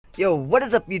Yo, what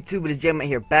is up YouTube? It is J-Mutt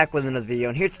here, back with another video,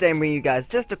 and here today I'm bringing you guys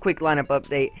just a quick lineup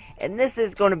update, and this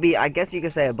is going to be, I guess you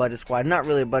could say, a budget squad. Not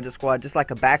really a budget squad, just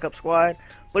like a backup squad,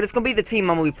 but it's going to be the team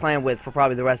I'm going to be playing with for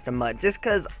probably the rest of the month, just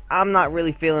because I'm not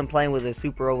really feeling playing with a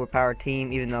super overpowered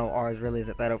team, even though ours really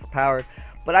isn't that overpowered,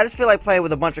 but I just feel like playing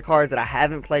with a bunch of cards that I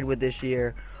haven't played with this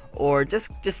year, or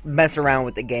just mess around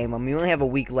with the game. I mean, we only have a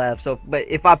week left, so but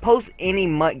if I post any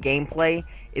MUT gameplay,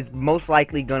 it's most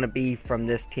likely going to be from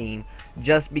this team,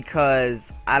 just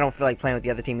because I don't feel like playing with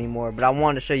the other team anymore. But I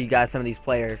wanted to show you guys some of these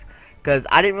players, because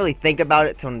I didn't really think about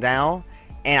it till now,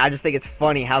 and I just think it's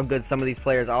funny how good some of these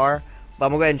players are. But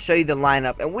I'm going to go ahead and show you the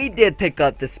lineup, and we did pick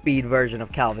up the speed version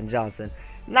of Calvin Johnson.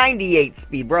 98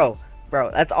 speed, bro,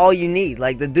 that's all you need.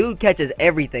 Like, the dude catches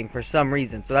everything for some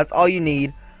reason, so that's all you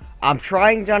need. I'm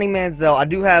trying Johnny Manziel. I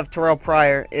do have Terrell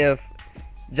Pryor if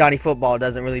Johnny Football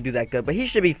doesn't really do that good, but he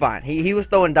should be fine. He was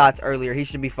throwing dots earlier. He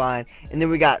should be fine. And then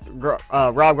we got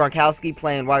Rob Gronkowski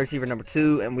playing wide receiver number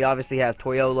 2, and we obviously have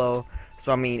Toyolo.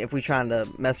 So, I mean, if we're trying to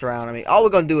mess around, I mean, all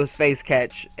we're going to do is face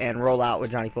catch and roll out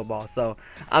with Johnny Football. So,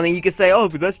 I mean, you could say, oh,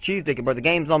 but that's cheese digging, but the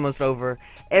game's almost over.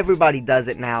 Everybody does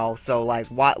it now, so, like,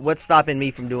 what's stopping me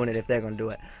from doing it if they're going to do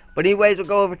it? But anyways, we'll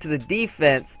go over to the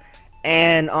defense,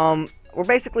 and, we're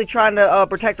basically trying to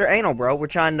protect our anal, bro. We're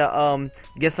trying to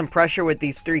get some pressure with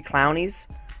these 3 clownies,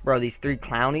 bro. These 3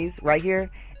 clownies right here,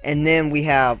 and then we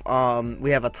have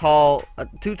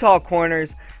two tall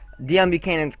corners. Deion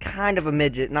Buchanan's kind of a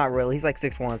midget, not really. He's like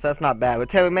 6'1", so that's not bad. But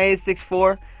Taylor Mays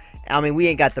 6'4". I mean, we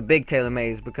ain't got the big Taylor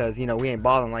Mays because we ain't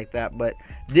balling like that. But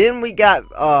then we got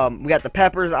the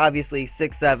Peppers, obviously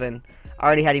 6'7". I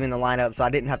already had him in the lineup, so I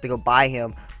didn't have to go buy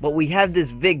him. But we have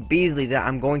this Vic Beasley that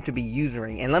I'm going to be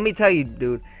using. And let me tell you,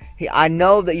 dude, I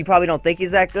know that you probably don't think he's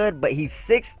that good, but he's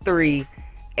 6'3",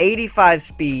 85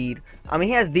 speed. I mean,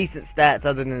 he has decent stats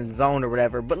other than zone or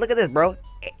whatever. But look at this, bro.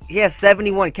 He has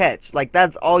 71 catch. Like,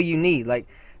 that's all you need. Like,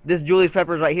 this Julius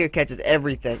Peppers right here catches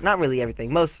everything. Not really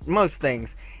everything. Most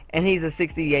things. And he's a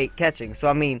 68 catching. So,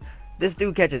 I mean, this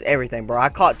dude catches everything, bro. I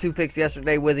caught 2 picks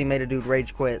yesterday with him, made a dude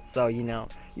rage quit. So, you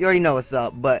already know what's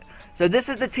up. But, so this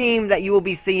is the team that you will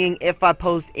be seeing if I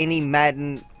post any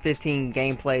Madden 15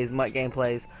 gameplays, MUT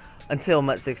gameplays, until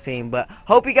MUT 16. But,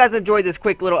 hope you guys enjoyed this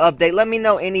quick little update. Let me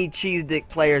know any cheese dick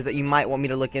players that you might want me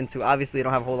to look into. Obviously, I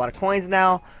don't have a whole lot of coins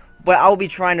now, but I will be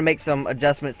trying to make some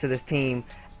adjustments to this team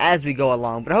as we go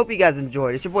along. But I hope you guys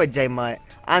enjoyed. It's your boy J-Mutt.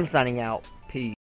 I'm signing out. Peace.